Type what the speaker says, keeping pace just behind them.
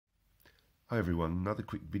Hi everyone, another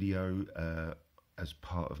quick video as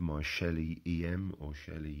part of my Shelly EM or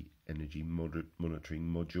Shelly Energy Monitoring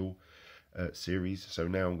Module series. So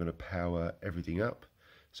now I'm going to power everything up.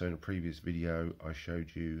 So in a previous video I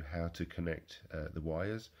showed you how to connect the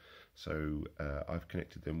wires. So I've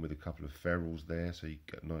connected them with a couple of ferrules there so you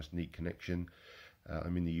get a nice neat connection.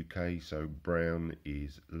 I'm in the UK, so brown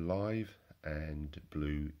is live and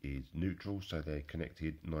blue is neutral, so they're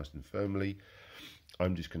connected nice and firmly.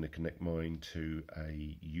 I'm just going to connect mine to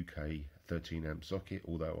a UK 13 amp socket,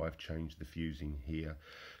 although I've changed the fusing here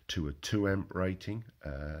to a 2 amp rating.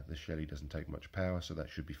 The Shelly doesn't take much power, so that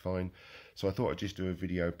should be fine. So I thought I'd just do a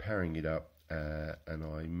video powering it up, and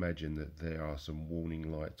I imagine that there are some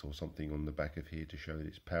warning lights or something on the back of here to show that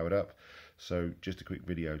it's powered up. So just a quick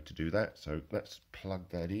video to do that. So let's plug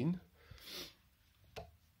that in.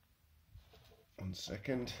 1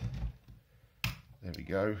 second. There we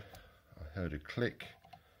go. I heard a click.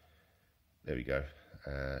 There we go.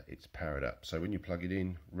 It's powered up. So when you plug it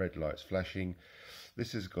in, red light's flashing.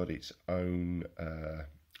 This has got its own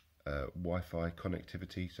Wi-Fi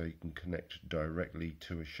connectivity, so you can connect directly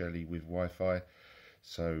to a Shelly with Wi-Fi.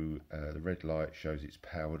 So the red light shows it's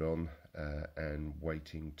powered on and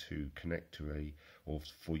waiting to connect to or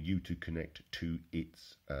for you to connect to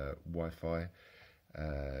its Wi-Fi.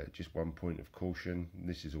 Just one point of caution,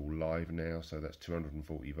 this is all live now, so that's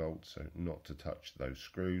 240 volts, so not to touch those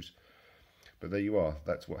screws. But there you are,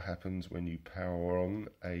 that's what happens when you power on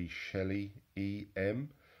a Shelly EM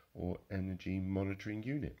or energy monitoring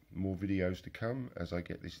unit. More videos to come as I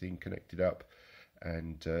get this thing connected up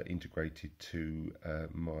and integrated to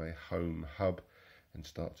my home hub and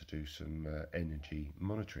start to do some energy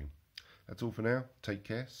monitoring. That's all for now. Take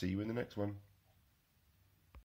care, see you in the next one.